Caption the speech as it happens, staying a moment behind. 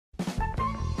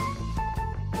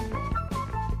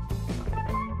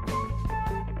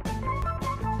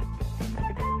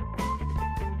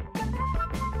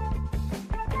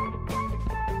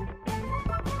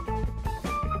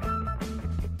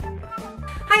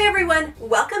Hi everyone,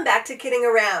 welcome back to Kidding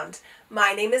Around.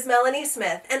 My name is Melanie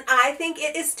Smith, and I think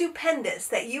it is stupendous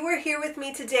that you are here with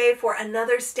me today for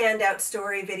another Standout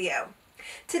Story video.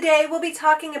 Today we'll be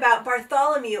talking about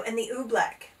Bartholomew and the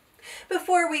Oobleck.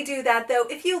 Before we do that though,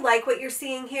 if you like what you're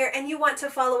seeing here and you want to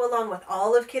follow along with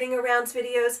all of Kidding Around's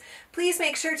videos, please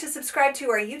make sure to subscribe to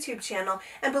our YouTube channel,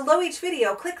 and below each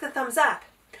video click the thumbs up.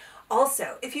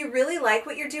 Also, if you really like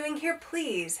what you're doing here,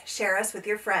 please share us with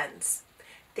your friends.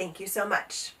 Thank you so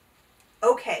much.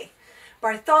 Okay,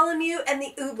 Bartholomew and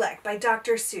the Oobleck by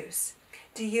Dr. Seuss.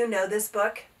 Do you know this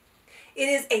book? It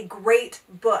is a great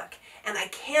book, and I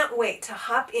can't wait to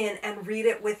hop in and read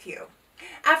it with you.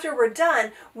 After we're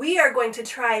done, we are going to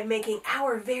try making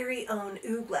our very own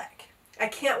Oobleck. I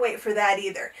can't wait for that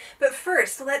either. But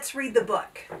first, let's read the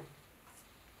book.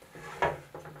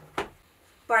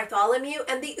 Bartholomew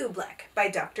and the Oobleck by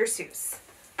Dr. Seuss.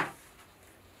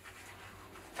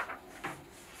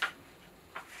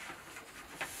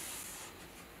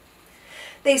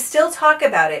 They still talk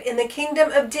about it in the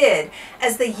kingdom of Did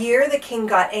as the year the king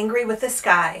got angry with the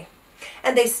sky.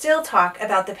 And they still talk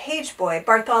about the page boy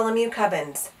Bartholomew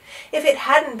Cubbins. If it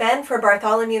hadn't been for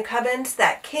Bartholomew Cubbins,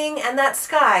 that king and that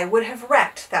sky would have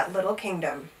wrecked that little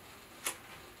kingdom.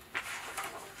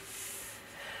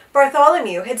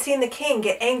 Bartholomew had seen the king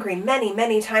get angry many,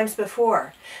 many times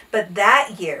before. But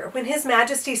that year, when His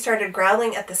Majesty started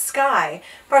growling at the sky,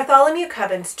 Bartholomew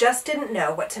Cubbins just didn't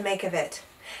know what to make of it.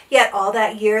 Yet all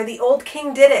that year the old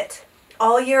king did it.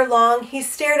 All year long he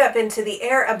stared up into the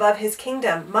air above his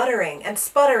kingdom, muttering and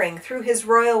sputtering through his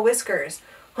royal whiskers.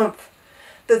 Humph!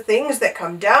 The things that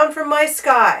come down from my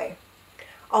sky.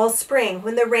 All spring,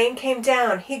 when the rain came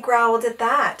down, he growled at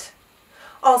that.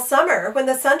 All summer, when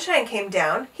the sunshine came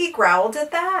down, he growled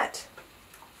at that.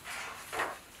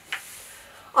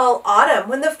 All autumn,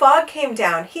 when the fog came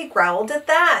down, he growled at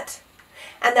that.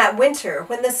 And that winter,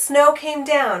 when the snow came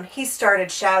down, he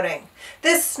started shouting,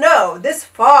 "This snow, this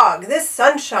fog, this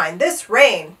sunshine, this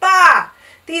rain, bah!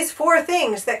 These four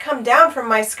things that come down from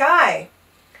my sky."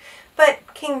 "But,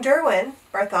 King Derwin,"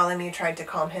 Bartholomew tried to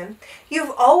calm him,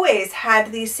 "you've always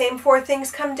had these same four things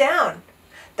come down."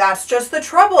 "That's just the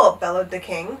trouble," bellowed the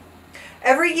king.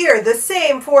 "Every year the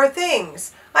same four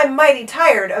things. I'm mighty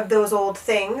tired of those old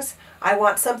things. I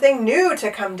want something new to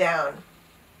come down."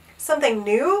 "Something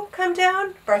new come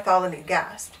down?" Bartholomew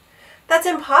gasped. "That's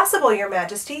impossible, Your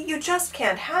Majesty. You just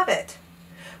can't have it."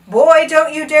 "Boy,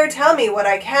 don't you dare tell me what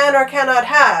I can or cannot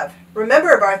have.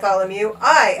 Remember, Bartholomew,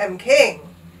 I am king."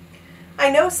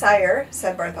 "I know, sire,"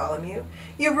 said Bartholomew.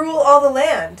 "You rule all the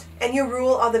land, and you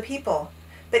rule all the people.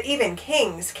 But even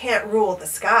kings can't rule the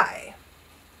sky."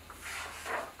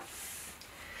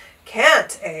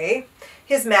 "Can't, eh?"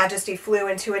 His Majesty flew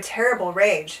into a terrible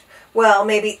rage. "Well,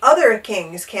 maybe other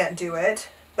kings can't do it,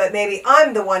 but maybe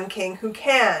I'm the one king who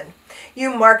can.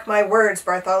 You mark my words,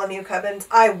 Bartholomew Cubbins,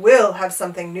 I will have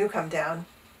something new come down."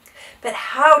 But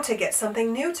how to get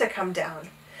something new to come down?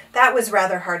 That was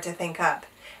rather hard to think up,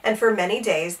 and for many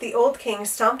days the old king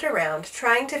stomped around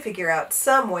trying to figure out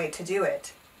some way to do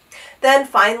it. Then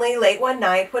finally, late one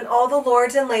night, when all the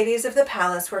lords and ladies of the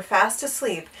palace were fast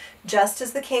asleep, just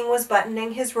as the king was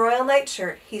buttoning his royal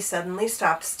nightshirt, he suddenly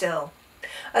stopped still.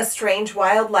 A strange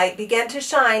wild light began to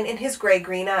shine in his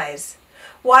gray-green eyes.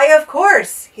 "Why, of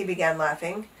course," he began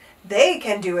laughing. "They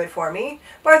can do it for me.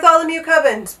 Bartholomew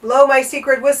Cubbins, blow my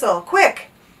secret whistle, quick!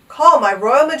 Call my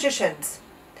royal magicians."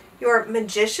 "Your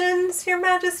magicians, Your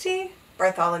Majesty?"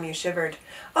 Bartholomew shivered.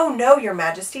 "Oh no, Your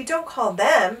Majesty, don't call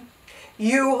them."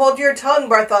 "You hold your tongue,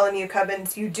 Bartholomew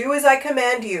Cubbins. You do as I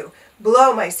command you.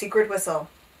 Blow my secret whistle."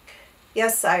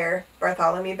 "Yes, sire,"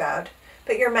 Bartholomew bowed.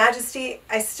 "But, Your Majesty,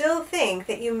 I still think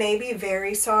that you may be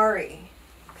very sorry."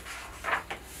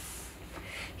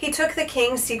 He took the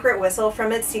king's secret whistle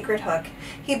from its secret hook.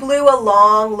 He blew a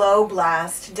long, low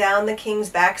blast down the king's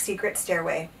back secret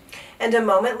stairway. And a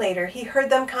moment later he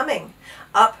heard them coming.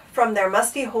 Up from their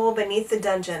musty hole beneath the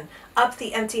dungeon, up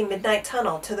the empty midnight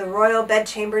tunnel to the royal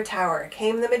bedchamber tower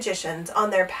came the magicians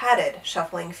on their padded,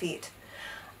 shuffling feet.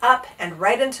 Up and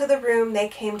right into the room they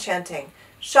came chanting,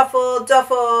 "Shuffle,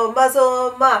 duffle,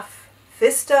 muzzle, muff,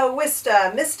 fista,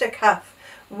 wista, mista cuff.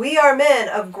 We are men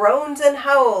of groans and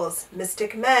howls,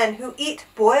 mystic men who eat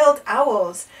boiled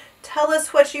owls. Tell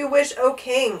us what you wish, O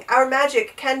king, our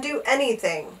magic can do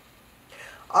anything."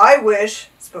 "I wish,"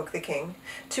 spoke the king,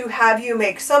 "to have you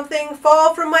make something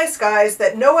fall from my skies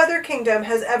that no other kingdom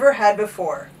has ever had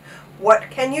before. What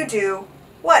can you do?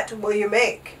 What will you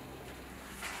make?"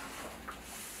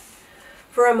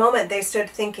 For a moment they stood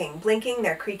thinking, blinking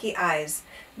their creaky eyes.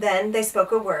 Then they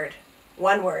spoke a word.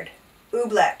 One word.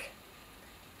 "Oobleck."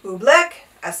 "Oobleck?"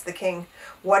 asked the king.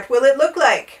 "What will it look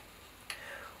like?"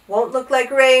 Won't look like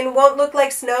rain, won't look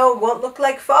like snow, won't look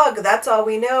like fog, that's all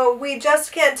we know. We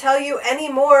just can't tell you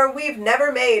any more. We've never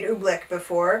made Oobleck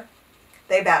before."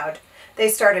 They bowed. They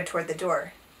started toward the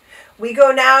door. "We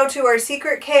go now to our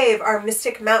secret cave, our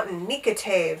mystic mountain,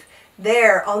 Nicotave.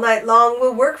 There, all night long,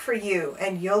 we'll work for you,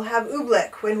 and you'll have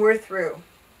Oobleck when we're through."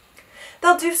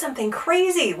 "They'll do something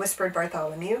crazy," whispered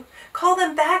Bartholomew. "Call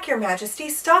them back, your majesty.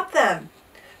 Stop them."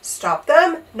 "Stop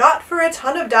them? Not for a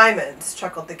ton of diamonds,"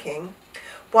 chuckled the king.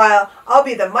 "While I'll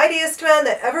be the mightiest man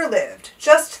that ever lived.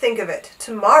 Just think of it.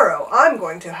 Tomorrow I'm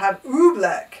going to have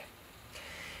Oobleck."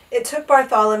 It took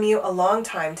Bartholomew a long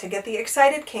time to get the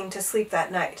excited king to sleep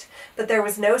that night, but there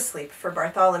was no sleep for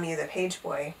Bartholomew the page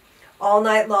boy. All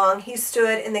night long he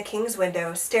stood in the king's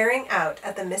window, staring out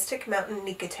at the mystic mountain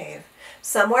Nicotave.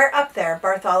 Somewhere up there,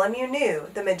 Bartholomew knew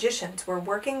the magicians were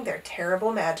working their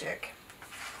terrible magic.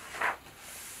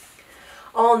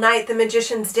 All night the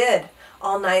magicians did.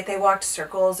 All night they walked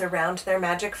circles around their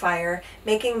magic fire,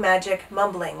 making magic,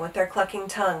 mumbling with their clucking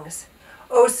tongues.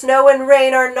 "Oh, snow and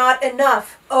rain are not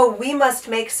enough. Oh, we must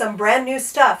make some brand new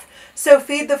stuff. So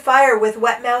feed the fire with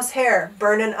wet mouse hair.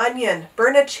 Burn an onion,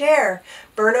 burn a chair.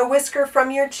 Burn a whisker from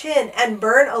your chin, and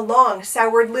burn a long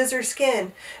soured lizard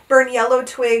skin. Burn yellow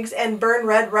twigs and burn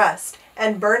red rust,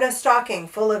 and burn a stocking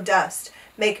full of dust.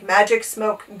 Make magic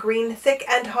smoke green, thick,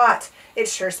 and hot. It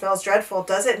sure smells dreadful,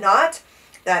 does it not?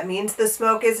 That means the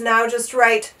smoke is now just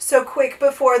right, so quick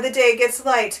before the day gets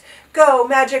light. Go,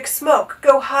 magic smoke,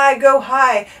 go high,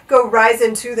 go rise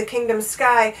into the kingdom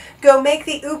sky. Go make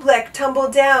the Oobleck tumble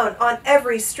down on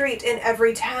every street in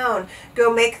every town.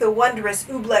 Go make the wondrous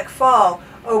Oobleck fall.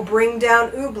 Oh, bring down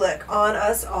Oobleck on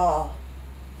us all."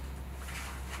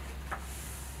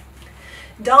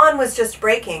 Dawn was just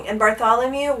breaking, and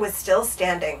Bartholomew was still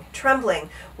standing,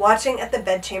 trembling, watching at the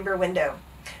bedchamber window.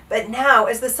 But now,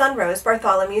 as the sun rose,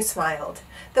 Bartholomew smiled.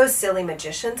 Those silly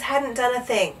magicians hadn't done a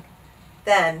thing.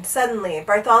 Then, suddenly,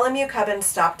 Bartholomew Cubbon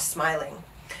stopped smiling.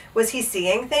 Was he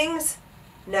seeing things?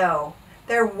 No.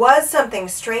 There was something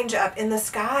strange up in the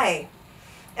sky.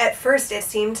 At first it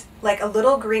seemed like a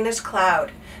little greenish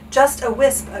cloud, just a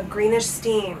wisp of greenish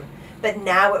steam. But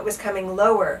now it was coming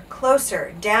lower,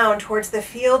 closer, down towards the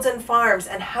fields and farms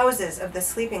and houses of the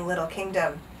sleeping little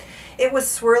kingdom. It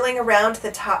was swirling around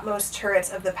the topmost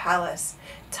turrets of the palace.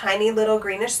 Tiny little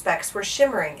greenish specks were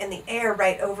shimmering in the air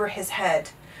right over his head.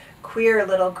 Queer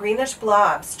little greenish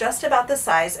blobs, just about the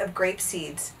size of grape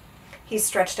seeds. He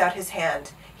stretched out his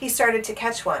hand. He started to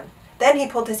catch one. Then he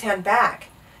pulled his hand back.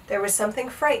 There was something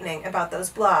frightening about those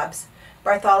blobs.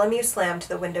 Bartholomew slammed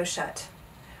the window shut.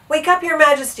 "Wake up, your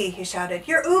majesty," he shouted.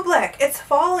 "Your Oobleck, it's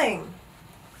falling."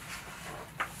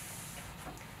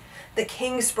 The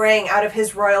king sprang out of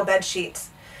his royal bedsheets.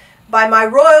 "By my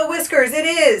royal whiskers, it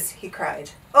is!" he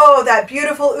cried. "Oh, that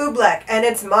beautiful Oobleck, and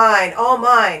it's mine, all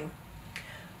mine."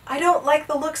 "I don't like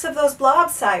the looks of those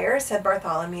blobs, sire," said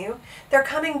Bartholomew.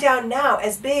 "They're coming down now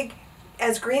as big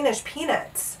as greenish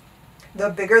peanuts." "The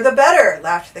bigger the better,"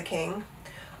 laughed the king.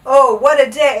 "Oh, what a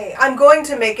day! I'm going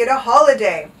to make it a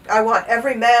holiday. I want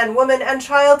every man, woman, and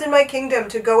child in my kingdom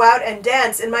to go out and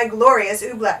dance in my glorious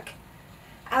Oobleck."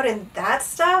 "Out in that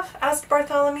stuff?" asked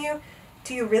Bartholomew.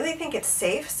 "Do you really think it's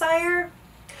safe, sire?"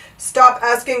 "Stop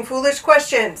asking foolish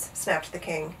questions," snapped the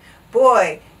king.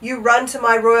 "Boy, you run to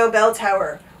my royal bell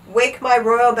tower. Wake my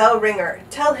royal bell ringer.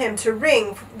 Tell him to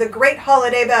ring the great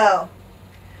holiday bell."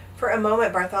 For a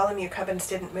moment Bartholomew Cubbins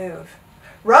didn't move.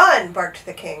 "Run!" barked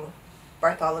the king.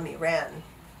 Bartholomew ran.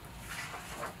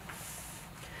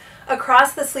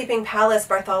 Across the sleeping palace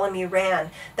Bartholomew ran,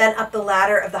 then up the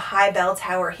ladder of the high bell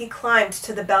tower he climbed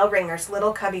to the bell ringer's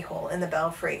little cubbyhole in the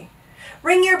belfry.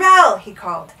 "Ring your bell!" he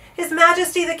called. "His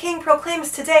Majesty the King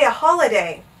proclaims today a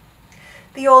holiday."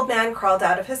 The old man crawled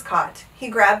out of his cot. He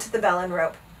grabbed the bell and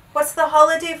rope. "What's the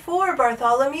holiday for,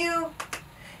 Bartholomew?"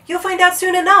 "You'll find out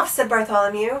soon enough," said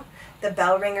Bartholomew. The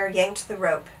bell ringer yanked the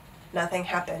rope. Nothing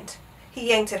happened. He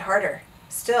yanked it harder.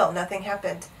 Still nothing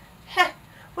happened. "Heh!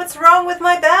 What's wrong with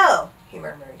my bell?" he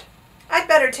murmured. "I'd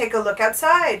better take a look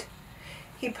outside."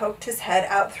 He poked his head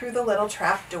out through the little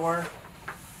trap door.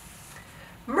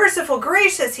 "Merciful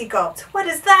gracious," he gulped. "What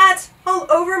is that? All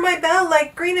over my bell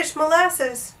like greenish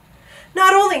molasses."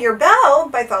 "Not only your bell,"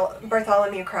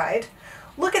 Bartholomew cried.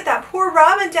 "Look at that poor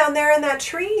robin down there in that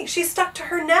tree. She's stuck to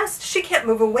her nest. She can't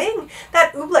move a wing.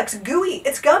 That Oobleck's gooey.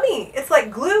 It's gummy. It's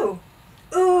like glue."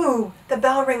 "Ooh!" The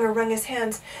bell ringer wrung his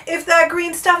hands. "If that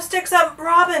green stuff sticks up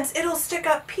robins, it'll stick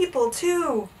up people,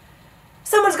 too."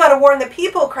 "Someone's got to warn the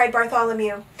people," cried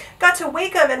Bartholomew. "Got to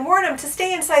wake 'em and warn 'em to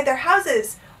stay inside their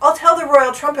houses. I'll tell the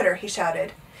royal trumpeter," he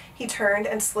shouted. He turned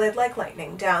and slid like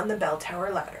lightning down the bell tower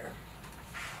ladder.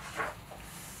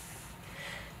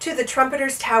 To the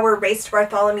trumpeter's tower raced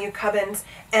Bartholomew Cubbins,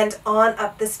 and on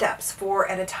up the steps, 4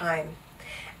 at a time.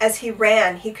 As he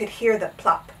ran, he could hear the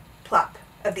plop, plop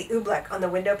of the oobleck on the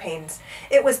window panes.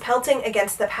 It was pelting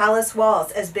against the palace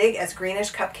walls, as big as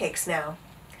greenish cupcakes now.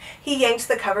 He yanked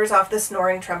the covers off the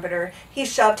snoring trumpeter. He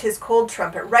shoved his cold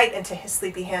trumpet right into his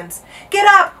sleepy hands. "Get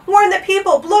up! Warn the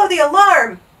people! Blow the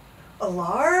alarm!"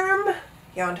 "Alarm?"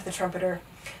 yawned the trumpeter.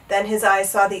 Then his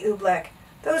eyes saw the oobleck.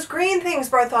 "Those green things,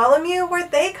 Bartholomew,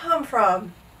 where'd they come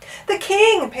from?" "The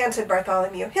king!" panted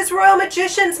Bartholomew. "His royal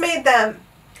magicians made them!"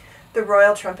 The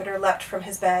royal trumpeter leapt from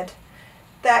his bed.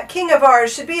 "That king of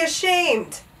ours should be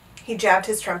ashamed!" He jabbed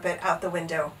his trumpet out the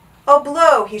window. "I'll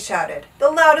blow," he shouted,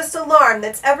 "the loudest alarm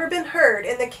that's ever been heard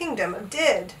in the kingdom of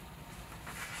Did."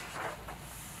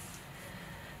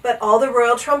 But all the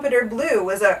royal trumpeter blew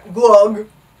was a glug.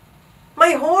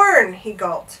 "My horn," he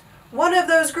gulped. "One of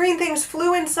those green things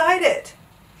flew inside it."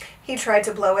 He tried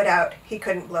to blow it out. He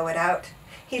couldn't blow it out.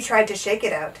 He tried to shake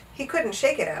it out. He couldn't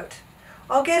shake it out.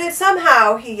 "I'll get it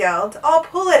somehow," he yelled. "I'll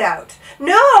pull it out."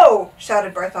 "No!"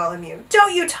 shouted Bartholomew.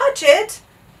 "Don't you touch it!"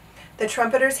 The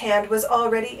trumpeter's hand was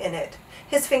already in it.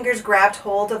 His fingers grabbed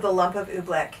hold of the lump of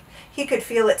oobleck. He could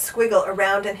feel it squiggle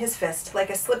around in his fist like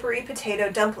a slippery potato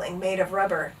dumpling made of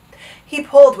rubber. He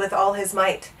pulled with all his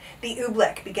might. The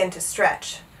oobleck began to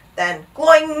stretch. Then,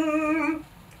 gloing!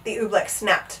 The oobleck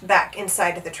snapped back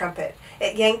inside the trumpet.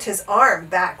 It yanked his arm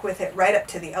back with it right up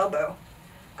to the elbow.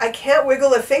 "I can't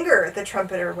wiggle a finger," the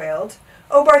trumpeter wailed.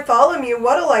 "Oh, Bartholomew,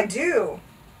 what'll I do?"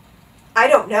 "I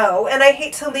don't know, and I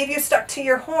hate to leave you stuck to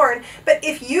your horn, but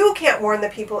if you can't warn the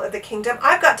people of the kingdom,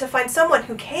 I've got to find someone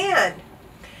who can."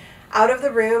 Out of the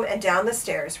room and down the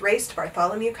stairs raced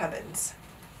Bartholomew Cubbins.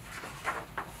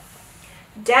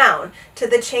 Down to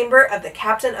the chamber of the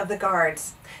captain of the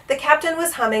guards. The captain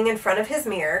was humming in front of his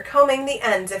mirror, combing the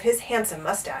ends of his handsome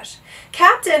mustache.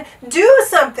 "Captain, do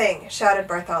something!" shouted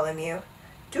Bartholomew.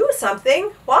 "Do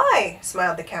something? Why?"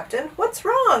 smiled the captain. "What's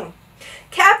wrong?"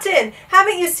 "Captain,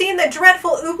 haven't you seen the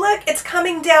dreadful oobleck? It's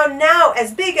coming down now,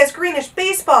 as big as greenish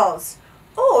baseballs."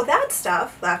 "Oh, that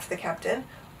stuff," laughed the captain.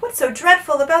 "What's so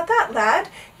dreadful about that, lad?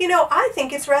 You know, I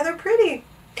think it's rather pretty."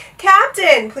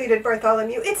 "Captain," pleaded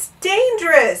Bartholomew, "it's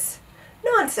dangerous."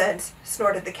 "Nonsense,"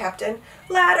 snorted the captain.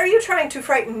 "Lad, are you trying to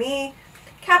frighten me?"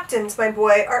 "Captains, my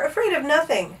boy, are afraid of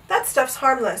nothing. That stuff's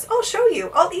harmless. I'll show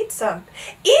you. I'll eat some."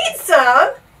 "Eat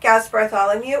some?" gasped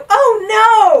Bartholomew. "Oh,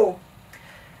 no!"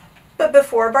 But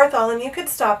before Bartholomew could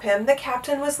stop him, the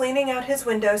captain was leaning out his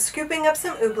window, scooping up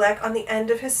some oobleck on the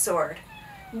end of his sword.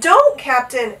 "Don't,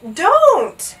 Captain!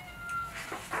 Don't!"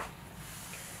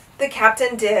 The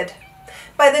captain did.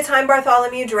 By the time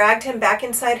Bartholomew dragged him back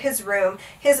inside his room,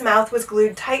 his mouth was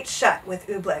glued tight shut with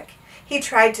oobleck. He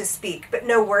tried to speak, but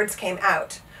no words came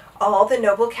out. All the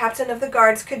noble captain of the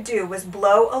guards could do was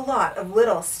blow a lot of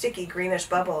little sticky greenish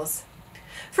bubbles.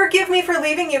 "Forgive me for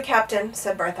leaving you, Captain,"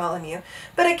 said Bartholomew,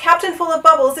 "but a captain full of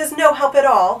bubbles is no help at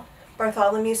all."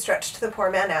 Bartholomew stretched the poor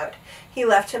man out. He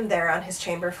left him there on his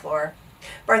chamber floor.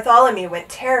 Bartholomew went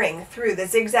tearing through the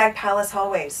zigzag palace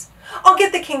hallways. "I'll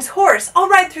get the king's horse! I'll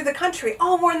ride through the country!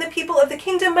 I'll warn the people of the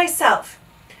kingdom myself!"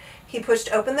 He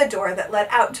pushed open the door that led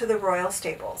out to the royal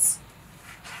stables.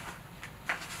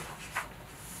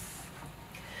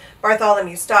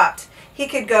 Bartholomew stopped. He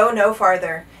could go no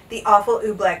farther. The awful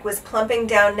oobleck was plumping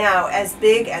down now, as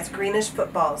big as greenish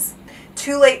footballs.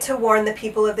 Too late to warn the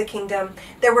people of the kingdom.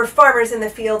 There were farmers in the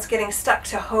fields getting stuck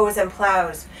to hoes and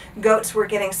plows. Goats were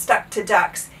getting stuck to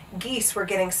ducks. Geese were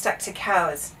getting stuck to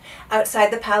cows. Outside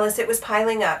the palace it was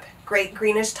piling up, great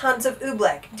greenish tons of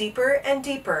oobleck, deeper and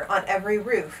deeper on every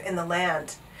roof in the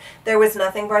land. There was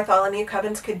nothing Bartholomew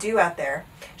Cubbins could do out there.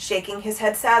 Shaking his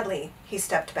head sadly, he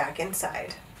stepped back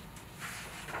inside.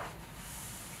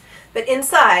 But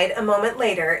inside, a moment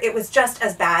later, it was just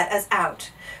as bad as out.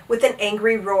 With an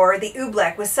angry roar, the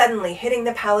oobleck was suddenly hitting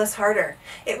the palace harder.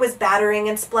 It was battering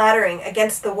and splattering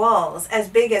against the walls, as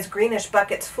big as greenish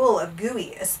buckets full of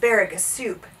gooey asparagus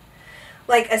soup.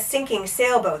 Like a sinking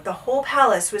sailboat, the whole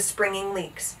palace was springing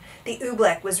leaks. The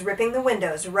oobleck was ripping the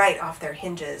windows right off their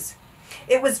hinges.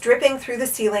 It was dripping through the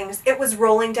ceilings. It was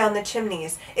rolling down the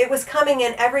chimneys. It was coming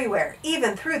in everywhere,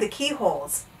 even through the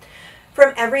keyholes.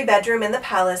 From every bedroom in the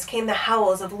palace came the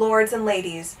howls of lords and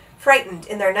ladies, frightened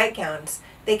in their nightgowns.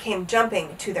 They came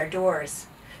jumping to their doors.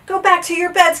 "Go back to your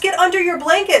beds! Get under your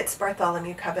blankets!"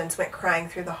 Bartholomew Cubbins went crying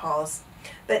through the halls.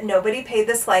 But nobody paid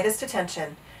the slightest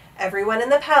attention. Everyone in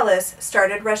the palace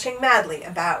started rushing madly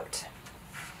about.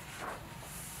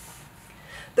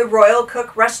 The royal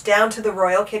cook rushed down to the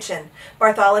royal kitchen.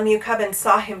 Bartholomew Cubbins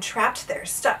saw him trapped there,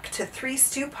 stuck to 3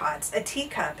 stew pots, a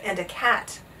teacup, and a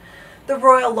cat. The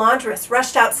royal laundress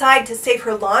rushed outside to save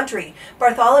her laundry.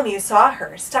 Bartholomew saw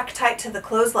her, stuck tight to the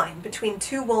clothesline between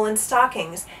two woolen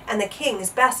stockings and the king's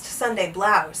best Sunday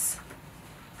blouse.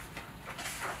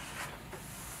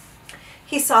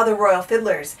 He saw the royal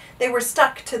fiddlers. They were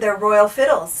stuck to their royal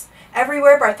fiddles.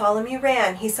 Everywhere Bartholomew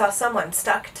ran, he saw someone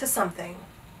stuck to something.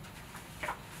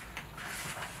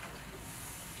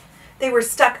 They were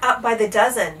stuck up by the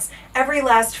dozens. Every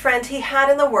last friend he had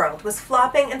in the world was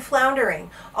flopping and floundering,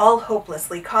 all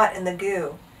hopelessly caught in the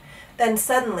goo. Then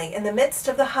suddenly, in the midst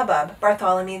of the hubbub,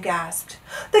 Bartholomew gasped,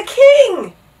 "The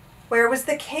king!" Where was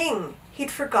the king?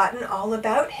 He'd forgotten all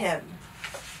about him.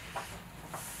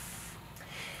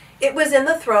 It was in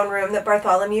the throne room that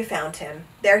Bartholomew found him.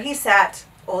 There he sat,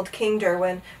 old King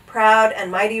Derwin, proud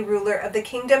and mighty ruler of the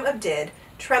kingdom of Did,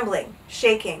 trembling,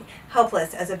 shaking,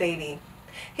 helpless as a baby.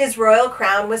 His royal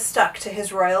crown was stuck to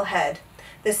his royal head.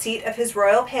 The seat of his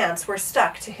royal pants were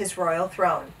stuck to his royal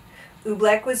throne.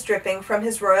 Oobleck was dripping from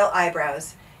his royal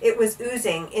eyebrows. It was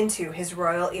oozing into his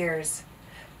royal ears.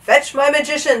 "Fetch my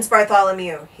magicians,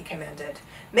 Bartholomew," he commanded.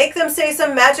 "Make them say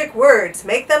some magic words.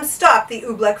 Make them stop the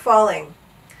Oobleck falling."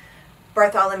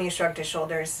 Bartholomew shrugged his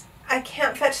shoulders. "I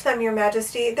can't fetch them, your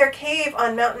majesty. Their cave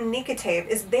on Mountain Nikotave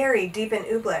is buried deep in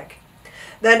Oobleck."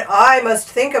 "Then I must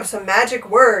think of some magic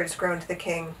words," groaned the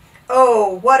king.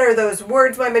 "Oh, what are those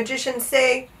words my magicians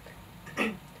say?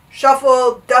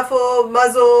 Shuffle, duffle,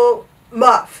 muzzle,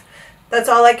 muff. That's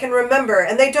all I can remember,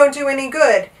 and they don't do any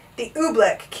good. The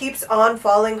Oobleck keeps on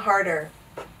falling harder."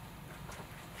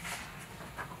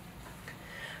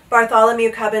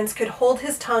 Bartholomew Cubbins could hold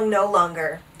his tongue no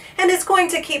longer. "And it's going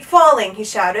to keep falling," he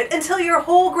shouted, "until your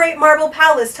whole great marble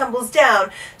palace tumbles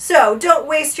down. So don't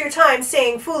waste your time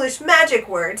saying foolish magic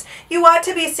words. You ought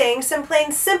to be saying some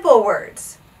plain simple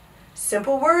words."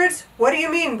 "Simple words? What do you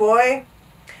mean, boy?"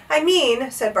 "I mean,"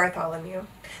 said Bartholomew,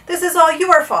 "this is all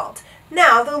your fault.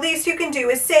 Now the least you can do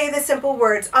is say the simple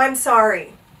words, 'I'm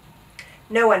sorry.'"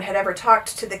 No one had ever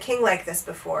talked to the king like this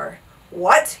before.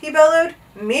 "What?" he bellowed.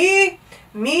 "Me?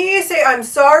 Me say I'm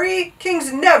sorry?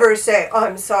 Kings never say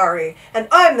I'm sorry, and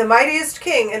I'm the mightiest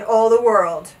king in all the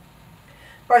world."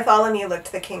 Bartholomew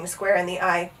looked the king square in the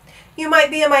eye. "You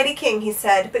might be a mighty king," he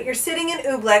said, "but you're sitting in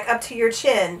Oobleck up to your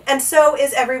chin, and so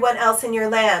is everyone else in your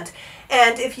land.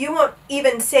 And if you won't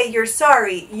even say you're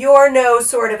sorry, you're no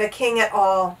sort of a king at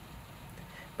all."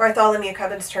 Bartholomew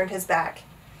Cubbins turned his back.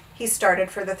 He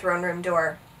started for the throne room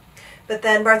door. But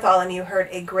then Bartholomew heard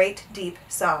a great deep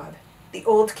sob. The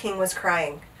old king was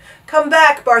crying. "Come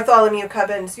back, Bartholomew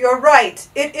Cubbins. You're right.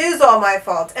 It is all my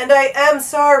fault, and I am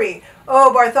sorry.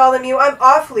 Oh, Bartholomew, I'm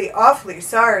awfully, awfully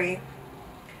sorry."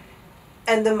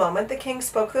 And the moment the king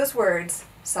spoke those words,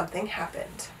 something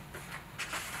happened.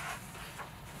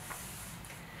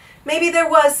 Maybe there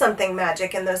was something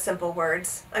magic in those simple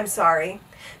words, "I'm sorry."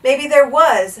 Maybe there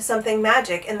was something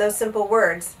magic in those simple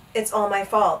words, "It's all my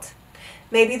fault."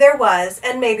 Maybe there was,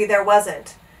 and maybe there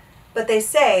wasn't. But they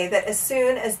say that as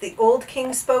soon as the old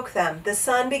king spoke them, the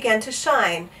sun began to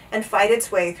shine and fight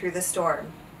its way through the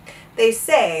storm. They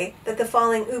say that the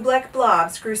falling Oobleck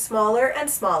blobs grew smaller and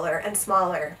smaller and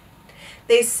smaller.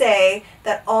 They say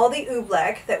that all the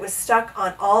Oobleck that was stuck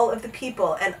on all of the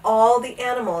people and all the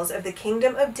animals of the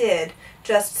kingdom of Did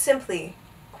just simply,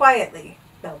 quietly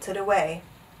melted away.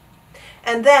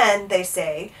 And then, they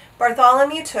say,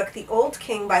 Bartholomew took the old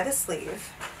king by the sleeve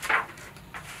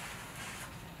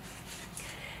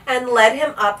and led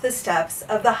him up the steps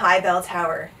of the high bell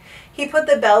tower. He put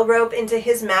the bell rope into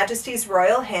His Majesty's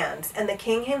royal hands, and the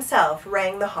king himself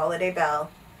rang the holiday bell.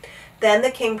 Then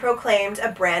the king proclaimed a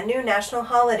brand new national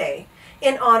holiday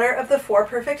in honor of the 4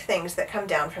 perfect things that come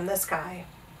down from the sky.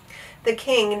 The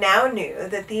king now knew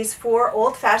that these 4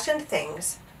 old-fashioned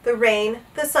things, the rain,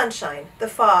 the sunshine, the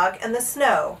fog, and the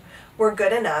snow, were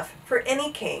good enough for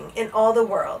any king in all the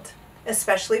world,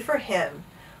 especially for him,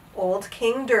 old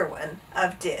King Derwin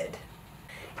of Did.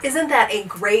 Isn't that a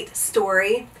great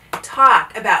story?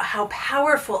 Talk about how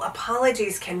powerful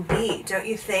apologies can be, don't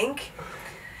you think?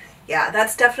 Yeah,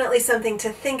 that's definitely something to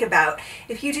think about.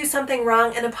 If you do something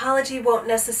wrong, an apology won't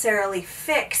necessarily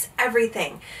fix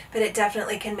everything, but it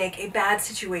definitely can make a bad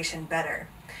situation better.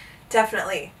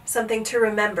 Definitely something to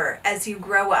remember as you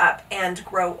grow up and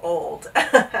grow old.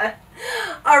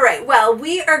 All right, well,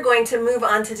 we are going to move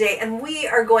on today, and we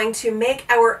are going to make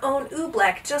our own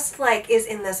Oobleck, just like is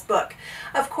in this book.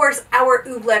 Of course, our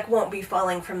Oobleck won't be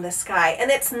falling from the sky,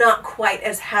 and it's not quite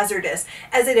as hazardous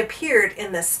as it appeared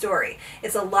in this story.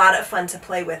 It's a lot of fun to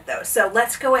play with, though, so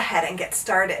let's go ahead and get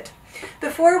started.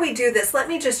 Before we do this, let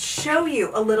me just show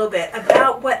you a little bit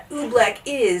about what oobleck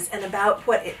is and about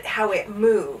how it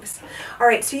moves. All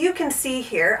right, so you can see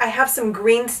here, I have some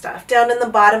green stuff down in the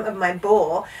bottom of my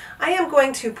bowl. I am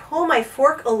going to pull my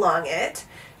fork along it.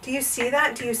 Do you see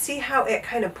that? Do you see how it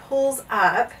kind of pulls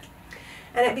up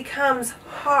and it becomes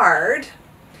hard?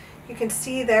 You can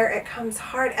see there it comes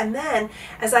hard, and then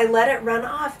as I let it run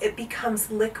off, it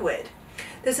becomes liquid.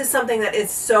 This is something that is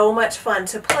so much fun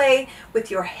to play with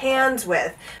your hands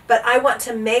with, but I want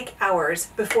to make ours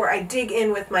before I dig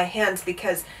in with my hands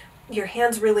because your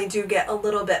hands really do get a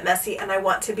little bit messy, and I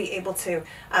want to be able to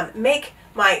make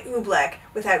my oobleck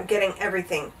without getting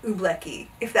everything ooblecky,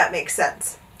 if that makes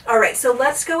sense. All right, so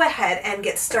let's go ahead and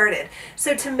get started.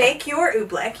 So to make your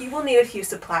oobleck, you will need a few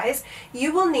supplies.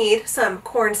 You will need some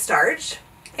cornstarch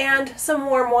and some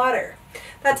warm water.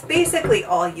 That's basically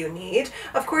all you need.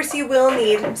 Of course, you will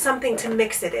need something to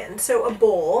mix it in, so a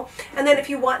bowl. And then if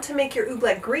you want to make your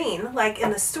oobleck green, like in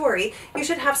the story, you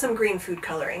should have some green food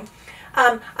coloring.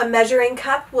 A measuring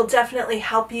cup will definitely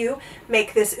help you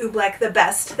make this oobleck the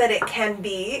best that it can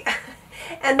be.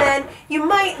 And then you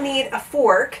might need a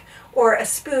fork or a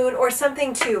spoon or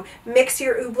something to mix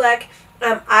your oobleck.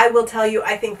 I will tell you,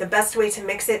 I think the best way to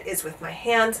mix it is with my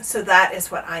hands, so that is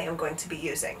what I am going to be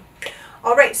using.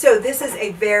 All right, so this is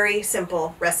a very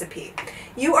simple recipe.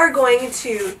 You are going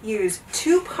to use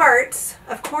 2 parts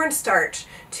of cornstarch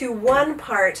to 1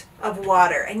 part of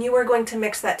water, and you are going to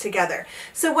mix that together.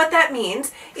 So what that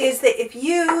means is that if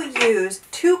you use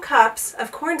 2 cups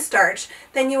of cornstarch,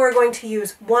 then you are going to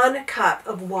use 1 cup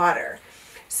of water.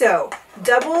 So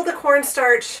double the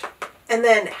cornstarch and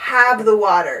then halve the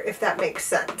water, if that makes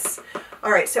sense.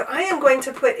 All right, so I am going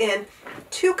to put in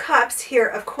 2 cups here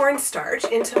of cornstarch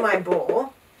into my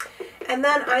bowl, and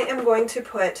then I am going to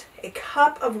put a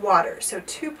cup of water. So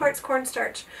 2 parts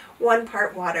cornstarch, 1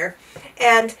 part water.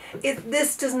 And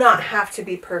this does not have to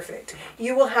be perfect.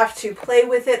 You will have to play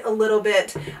with it a little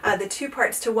bit. The 2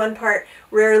 parts to 1 part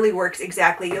rarely works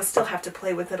exactly. You'll still have to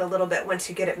play with it a little bit once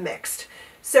you get it mixed.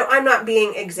 So I'm not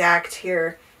being exact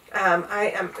here.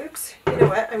 Oops, you know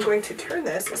what? I'm going to turn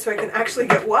this so I can actually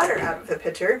get water out of the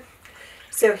pitcher.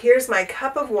 So here's my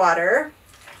cup of water,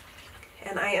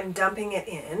 and I am dumping it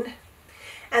in.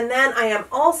 And then I am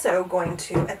also going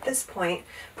to, at this point,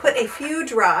 put a few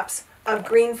drops of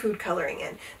green food coloring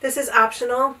in. This is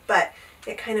optional, but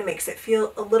it kind of makes it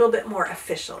feel a little bit more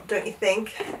official, don't you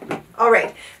think? All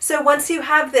right, so once you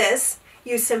have this,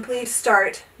 you simply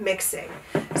start mixing.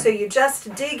 So you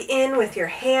just dig in with your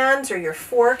hands or your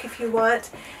fork if you want,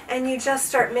 and you just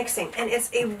start mixing. And it's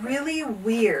a really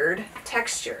weird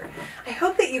texture. I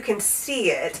hope that you can see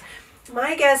it.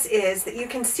 My guess is that you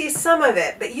can see some of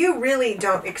it, but you really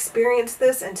don't experience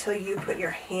this until you put your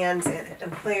hands in it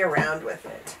and play around with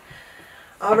it.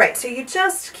 All right, so you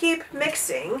just keep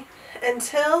mixing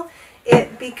until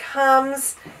it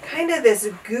becomes kind of this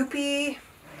goopy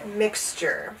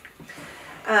mixture.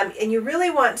 And you really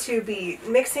want to be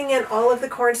mixing in all of the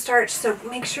cornstarch, so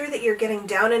make sure that you're getting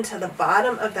down into the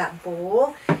bottom of that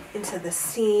bowl, into the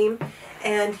seam,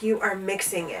 and you are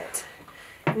mixing it.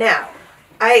 Now,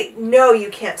 I know you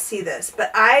can't see this, but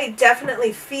I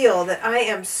definitely feel that I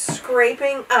am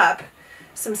scraping up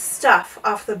some stuff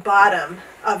off the bottom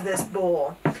of this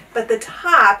bowl, but the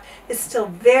top is still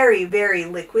very, very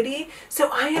liquidy, so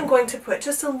I am going to put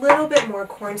just a little bit more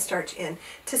cornstarch in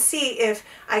to see if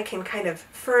I can kind of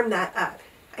firm that up.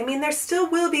 I mean, there still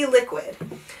will be liquid,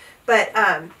 but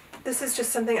this is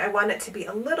just something I want it to be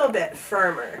a little bit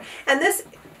firmer, and this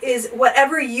is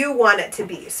whatever you want it to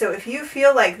be. So if you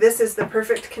feel like this is the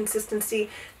perfect consistency,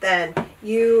 then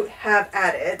you have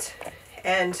at it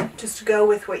and just go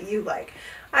with what you like.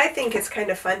 I think it's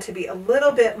kind of fun to be a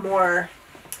little bit more,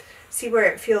 see where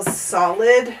it feels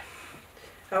solid?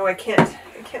 Oh, I can't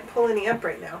pull any up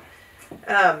right now.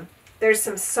 There's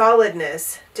some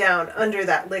solidness down under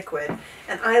that liquid,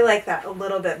 and I like that a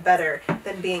little bit better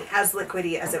than being as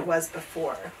liquidy as it was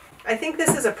before. I think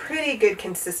this is a pretty good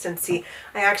consistency.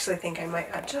 I actually think I might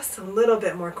add just a little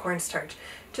bit more cornstarch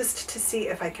just to see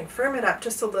if I can firm it up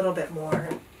just a little bit more.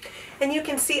 And you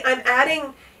can see I'm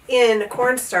adding in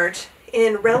cornstarch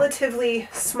in relatively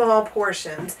small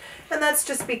portions, and that's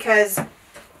just because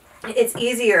it's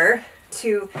easier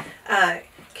to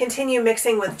continue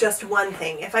mixing with just one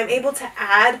thing. If I'm able to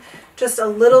add just a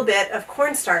little bit of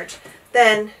cornstarch,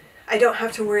 then I don't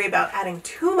have to worry about adding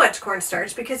too much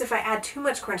cornstarch, because if I add too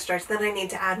much cornstarch, then I need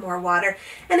to add more water,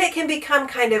 and it can become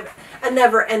kind of a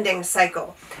never-ending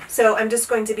cycle. So I'm just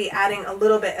going to be adding a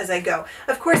little bit as I go.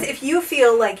 Of course, if you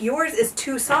feel like yours is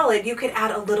too solid, you could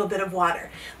add a little bit of water.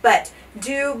 But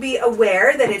do be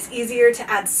aware that it's easier to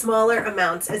add smaller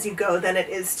amounts as you go than it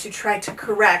is to try to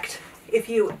correct if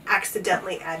you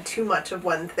accidentally add too much of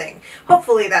one thing.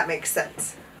 Hopefully that makes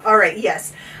sense. All right,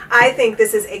 yes, I think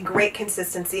this is a great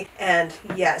consistency, and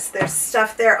yes, there's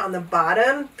stuff there on the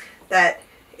bottom that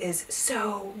is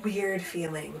so weird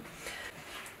feeling.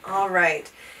 All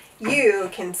right, you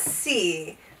can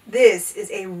see this is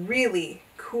a really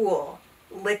cool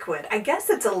liquid. I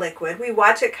guess it's a liquid. We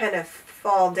watch it kind of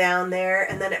fall down there,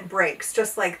 and then it breaks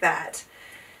just like that.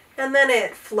 And then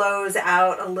it flows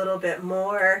out a little bit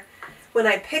more. When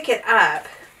I pick it up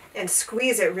and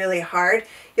squeeze it really hard,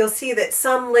 you'll see that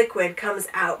some liquid comes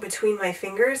out between my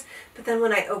fingers, but then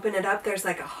when I open it up, there's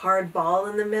like a hard ball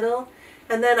in the middle,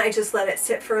 and then I just let it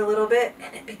sit for a little bit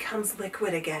and it becomes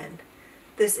liquid again.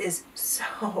 This is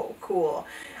so cool.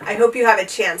 I hope you have a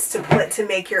chance to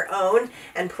make your own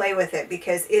and play with it,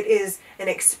 because it is an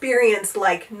experience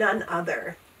like none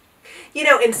other. You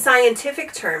know, in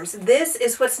scientific terms, this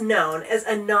is what's known as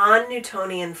a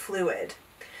non-Newtonian fluid.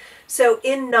 So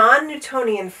in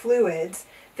non-Newtonian fluids,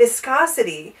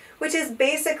 viscosity, which is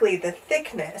basically the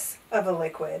thickness of a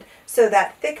liquid, so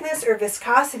that thickness or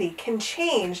viscosity can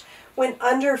change when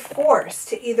under force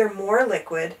to either more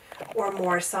liquid or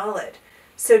more solid.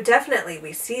 So definitely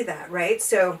we see that, right?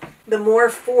 So the more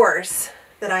force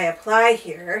that I apply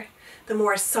here, the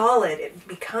more solid it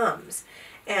becomes,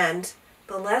 and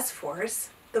the less force,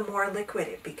 the more liquid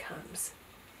it becomes.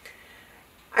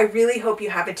 I really hope you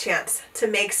have a chance to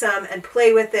make some and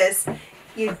play with this.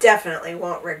 You definitely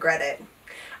won't regret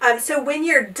it. So when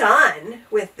you're done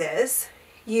with this,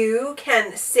 you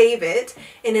can save it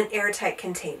in an airtight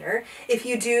container. If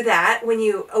you do that, when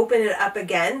you open it up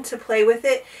again to play with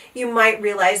it, you might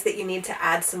realize that you need to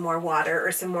add some more water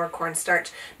or some more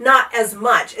cornstarch. Not as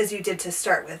much as you did to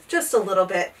start with, just a little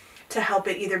bit to help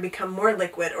it either become more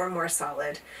liquid or more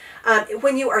solid.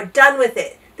 When you are done with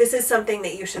it, this is something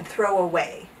that you should throw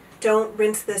away. Don't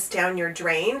rinse this down your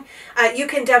drain. You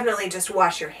can definitely just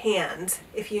wash your hands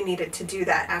if you needed to do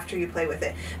that after you play with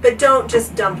it. But don't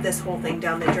just dump this whole thing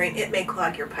down the drain. It may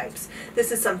clog your pipes.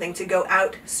 This is something to go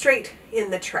out straight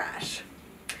in the trash.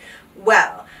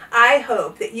 Well, I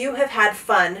hope that you have had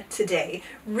fun today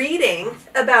reading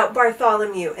about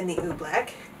Bartholomew and the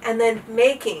Oobleck, and then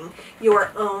making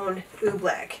your own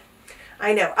Oobleck.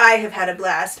 I know, I have had a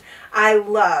blast. I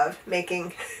love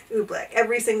making Oobleck.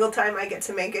 Every single time I get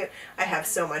to make it, I have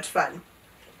so much fun.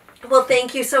 Well,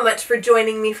 thank you so much for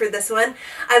joining me for this one.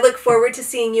 I look forward to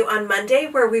seeing you on Monday,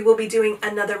 where we will be doing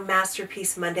another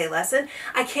Masterpiece Monday lesson.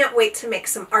 I can't wait to make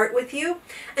some art with you.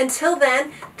 Until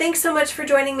then, thanks so much for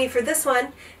joining me for this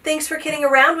one. Thanks for kidding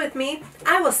around with me.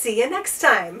 I will see you next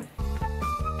time.